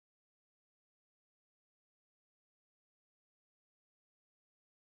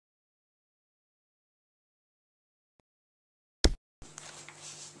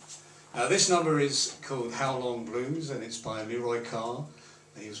This number is called How Long Blues, and it's by Leroy Carr.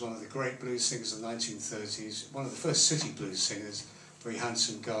 He was one of the great blues singers of the 1930s, one of the first city blues singers, very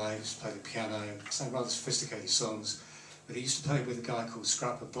handsome guy, used to play the piano, sang rather sophisticated songs, but he used to play with a guy called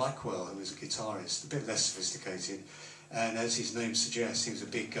Scrapper Blackwell, who was a guitarist, a bit less sophisticated, and as his name suggests, he was a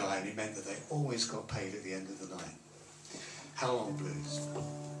big guy, and it meant that they always got paid at the end of the night. How Long Blues.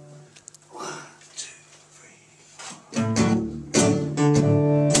 1, 2, 3, 4.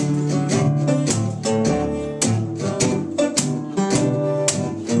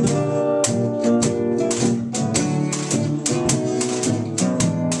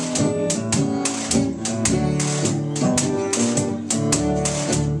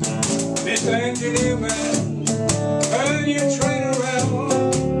 Mr. Engineer Man, turn your train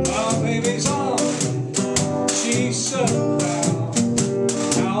around, my baby's on, she's settled down.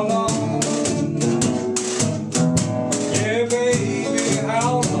 How long? Yeah, baby,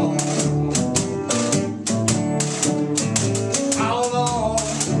 how long? How long?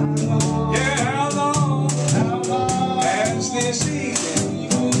 Yeah, how long? How long has this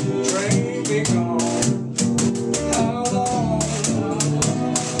evening train been gone?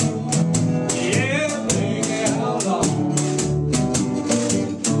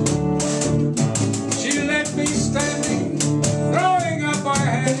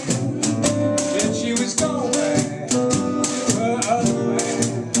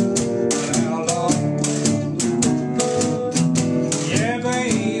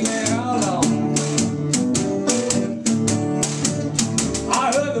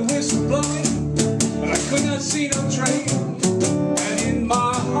 See no train, and in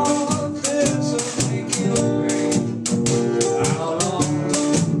my heart there's a aching pain. How long?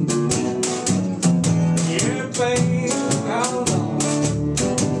 Yeah, babe, how long?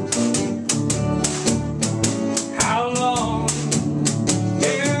 How long?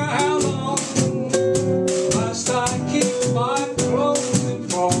 Yeah, how long must I keep my clothes in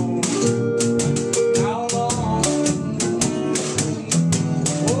pawn? How long?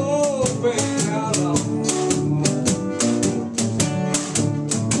 Oh, babe, how long?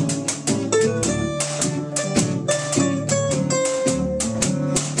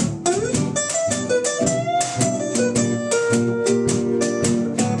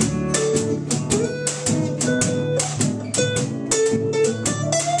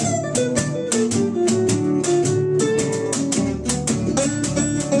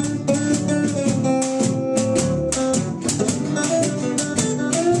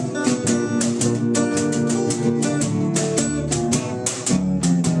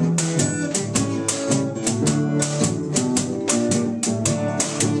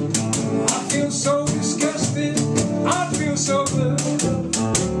 So blue,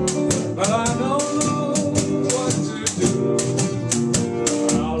 but I don't know what to do.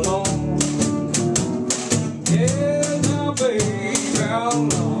 How long? Yeah, now baby, how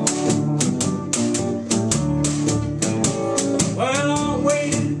long? Well, I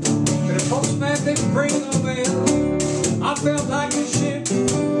waited for the postman to bring the mail. I felt like a